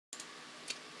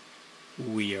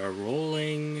We are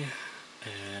rolling,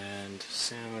 and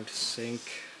sound sync,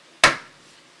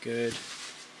 good,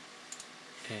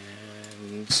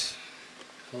 and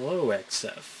hello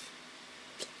XF.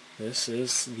 This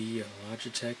is the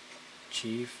Logitech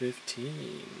G15.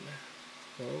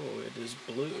 Oh, it is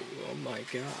blue. Oh my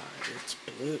god, it's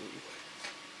blue.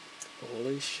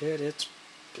 Holy shit, it's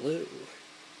blue.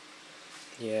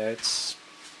 Yeah, it's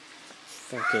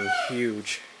fucking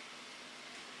huge.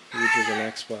 Huger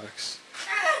than Xbox.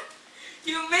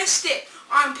 You missed it!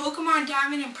 On Pokemon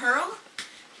Diamond and Pearl,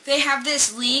 they have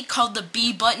this league called the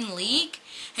B-Button League,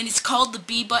 and it's called the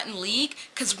B-Button League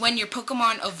because when your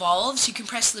Pokemon evolves, you can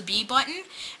press the B button,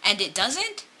 and it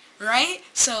doesn't, right?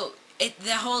 So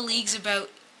the whole league's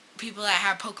about people that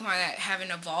have Pokemon that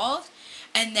haven't evolved,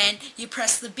 and then you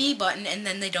press the B button, and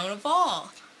then they don't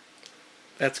evolve.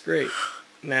 That's great.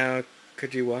 Now,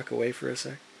 could you walk away for a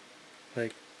sec?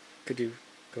 Like, could you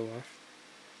go off?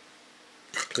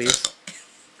 Please?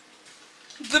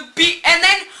 And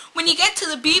then when you get to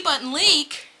the B button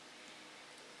league,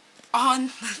 on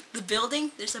the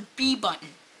building, there's a B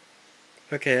button.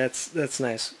 Okay, that's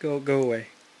nice. Go away.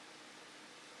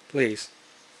 Please.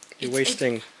 You're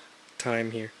wasting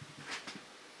time here.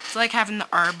 It's like having the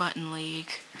R button league.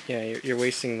 Yeah, you're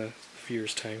wasting the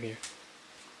viewers' time here.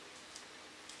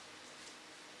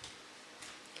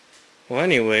 Well,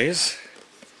 anyways,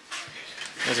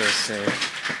 as I was saying,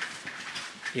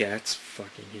 yeah, it's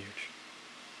fucking huge.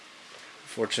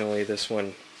 Unfortunately, this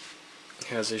one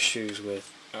has issues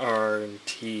with R and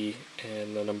T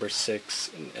and the number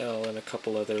 6 and L and a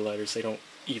couple other letters. They don't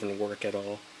even work at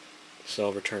all. So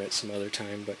I'll return it some other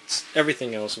time, but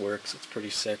everything else works. It's pretty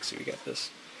sexy. We got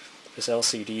this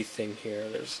LCD thing here.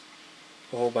 There's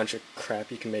a whole bunch of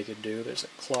crap you can make it do. There's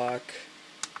a clock.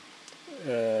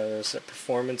 There's a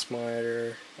performance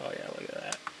monitor. Oh yeah, look at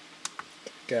that.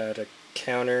 Got a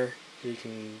counter. You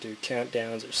can do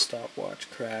countdowns or stopwatch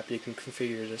crap. You can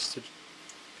configure this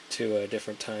to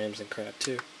different times and crap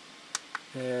too.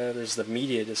 There's the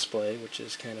media display, which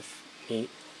is kind of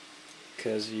neat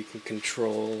because you can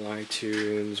control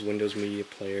iTunes, Windows Media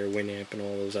Player, Winamp, and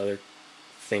all those other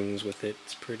things with it.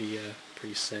 It's pretty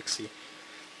sexy.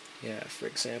 Yeah, for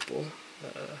example.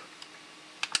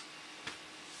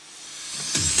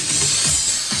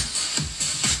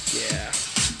 Yeah.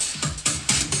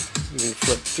 You can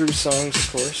flip through songs,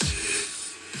 of course.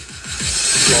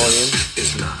 Volume.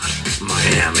 Is not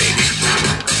Miami.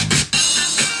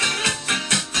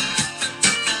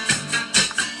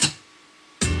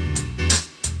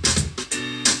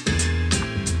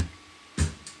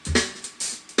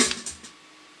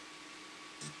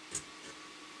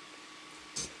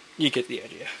 You get the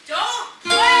idea. Don't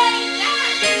play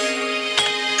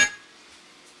that!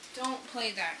 Don't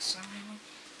play that song.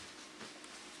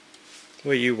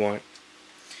 What do you want?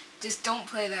 Just don't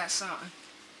play that song.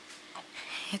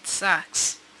 It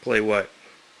sucks. Play what?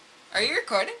 Are you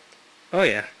recording? Oh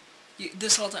yeah.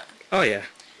 This whole time? Oh yeah.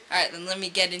 Alright, then let me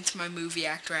get into my movie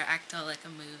act where I act out like a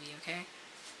movie, okay?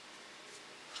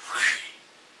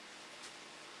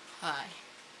 Hi.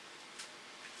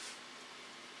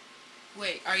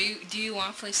 Wait, do you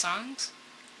want to play songs?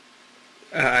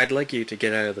 I'd like you to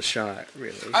get out of the shot,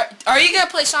 really. Are you gonna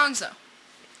play songs though?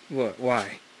 What?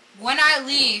 Why? When I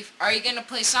leave, are you gonna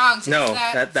play songs? No,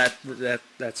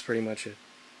 that's pretty much it.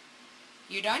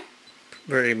 You done?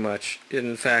 Pretty much.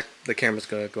 In fact, the camera's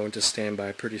gonna go into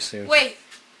standby pretty soon. Wait.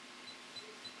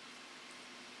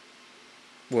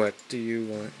 What do you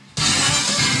want?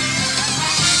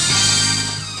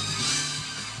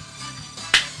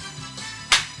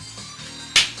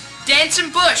 Dancing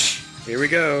Bush. Here we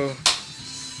go.